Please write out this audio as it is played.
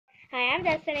Hi, I'm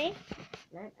Destiny,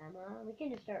 Not Emma. We can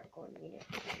just start recording it.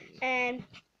 and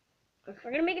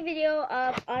we're gonna make a video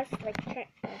of us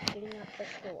getting up for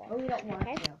school. But we don't want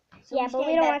Okay? to. So Yeah, but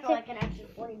we don't want for to. like an extra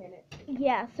 40 minutes.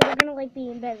 Yeah, so we're gonna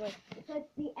be in bed It's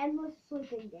like the endless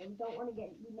sleeping game. Don't want to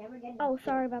get. We never get. Oh,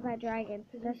 sorry about that dragon.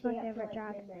 That's my stay up till, favorite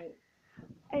dragon. midnight.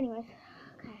 Anyways,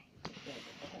 okay.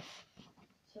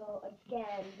 So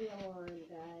again, be on,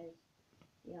 guys.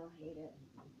 Y'all hate it,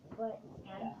 but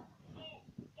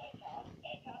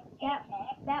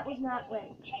that was not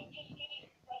right.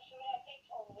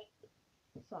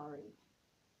 Sorry.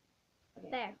 Okay.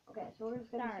 There. Okay, so we're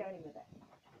just gonna be starting with it.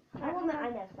 I Alright, will not.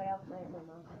 I'm gonna out my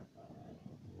mom.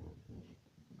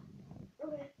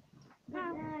 Okay. Good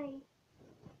night.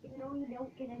 Even though you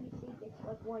don't get any sleep, it's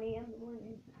like 1 a.m. in the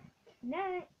morning.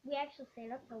 Night. We actually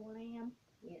stayed up till 1 a.m.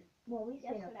 Yeah. Well, we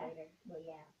stayed up Yesterday. later, but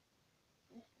yeah.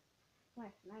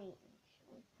 Last night,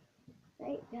 actually.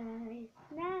 Night, guys.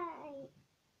 Night.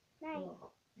 Night. Oh,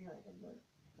 I like a book.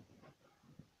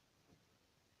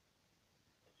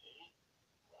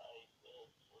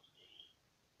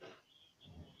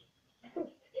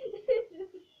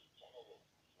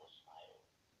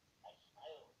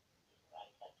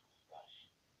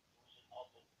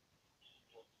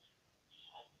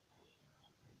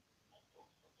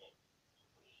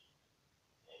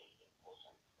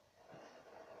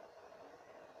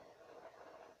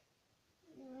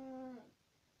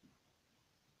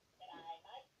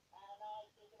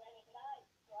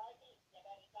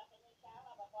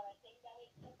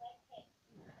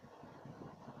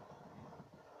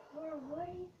 What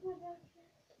are you doing about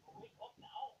this?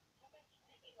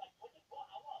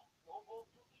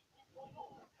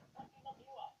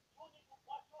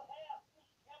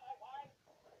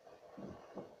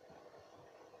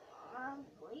 I'm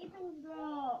sleeping,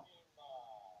 bro.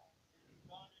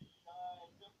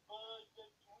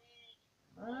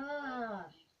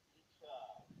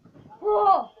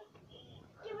 Whoa!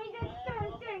 Give me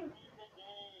that thing.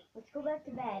 Let's go back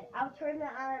to bed. I'll turn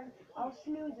that on. I'll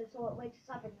snooze it so it wakes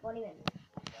us up in 20 minutes.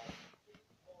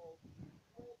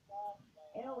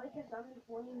 It'll wake us up in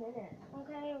 20 minutes.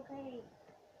 Okay.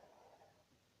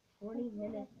 20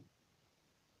 minutes.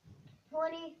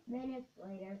 20 minutes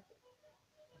later.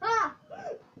 Ah!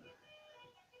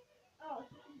 Oh,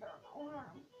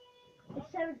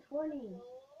 It's 7:20.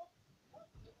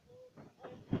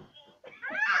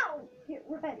 ow! Get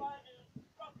ready.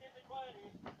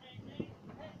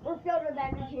 We're filled with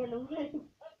energy in the morning.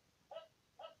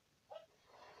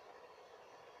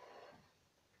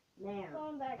 Now.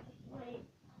 Going back to sleep.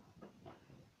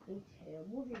 Me too.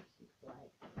 Move your seat flag.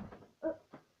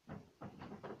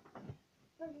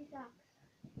 Fuzzy socks.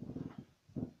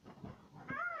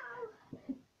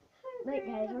 Right,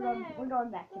 guys, we're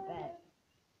going back to bed.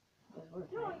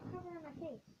 No, it's covering my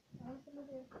face.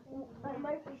 I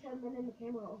might be sending in the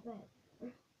camera all bed.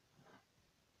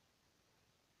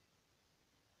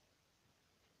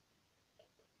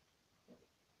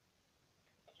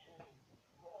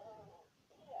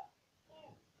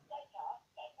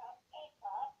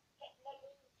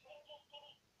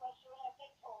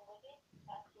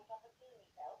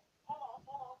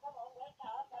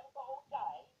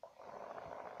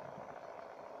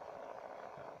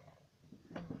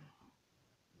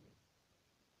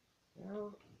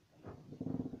 No.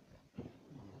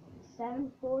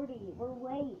 7:40. We're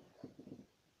late.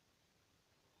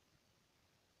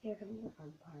 Here comes the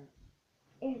fun part.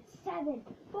 It's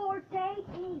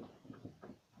 7:40.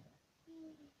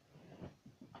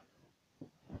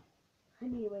 I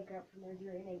need to wake up from my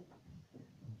dreaming.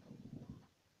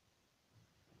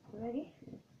 Ready?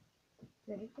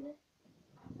 Ready for this?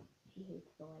 She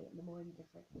hates the light in the morning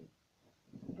just like me.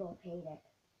 We both hate it.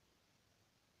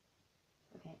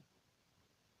 Okay.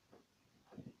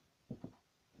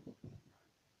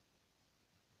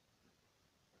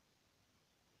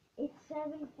 It's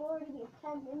 7:40. We have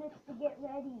 10 minutes to get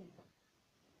ready.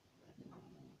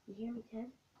 You hear me,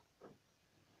 10?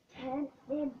 10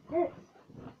 minutes.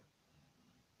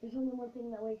 There's only one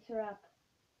thing that wakes her up.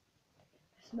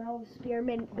 The smell of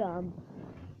spearmint gum.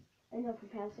 I know from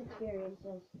past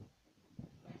experiences.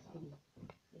 Destiny.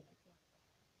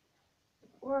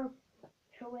 Or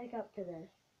she'll wake up to this.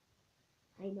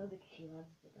 I know that she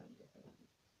loves the gum.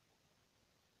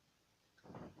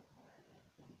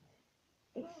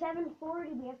 It's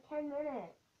 7:40. We have 10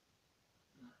 minutes.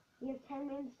 We have 10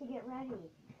 minutes to get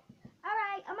ready.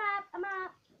 Alright, I'm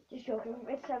up. Just joking.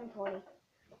 It's 7:20.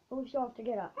 But we still have to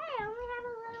get up. Hey, I only have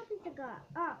a little piece of gum.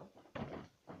 Oh.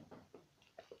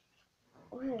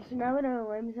 Okay, so now that our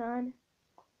alarm's on,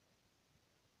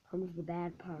 comes the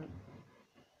bad part.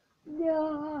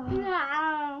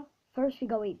 No. First we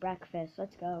go eat breakfast.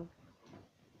 Let's go.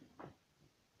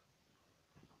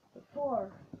 Before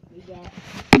we get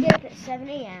up at 7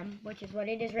 a.m., which is what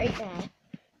it is right now.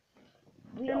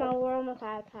 We're almost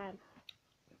out of time.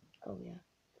 Oh yeah.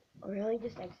 Or really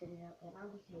just exited out there. I'll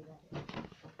just say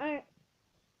that. Alright.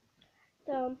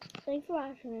 So, thanks for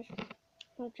watching this.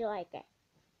 Hope you like it.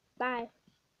 Bye.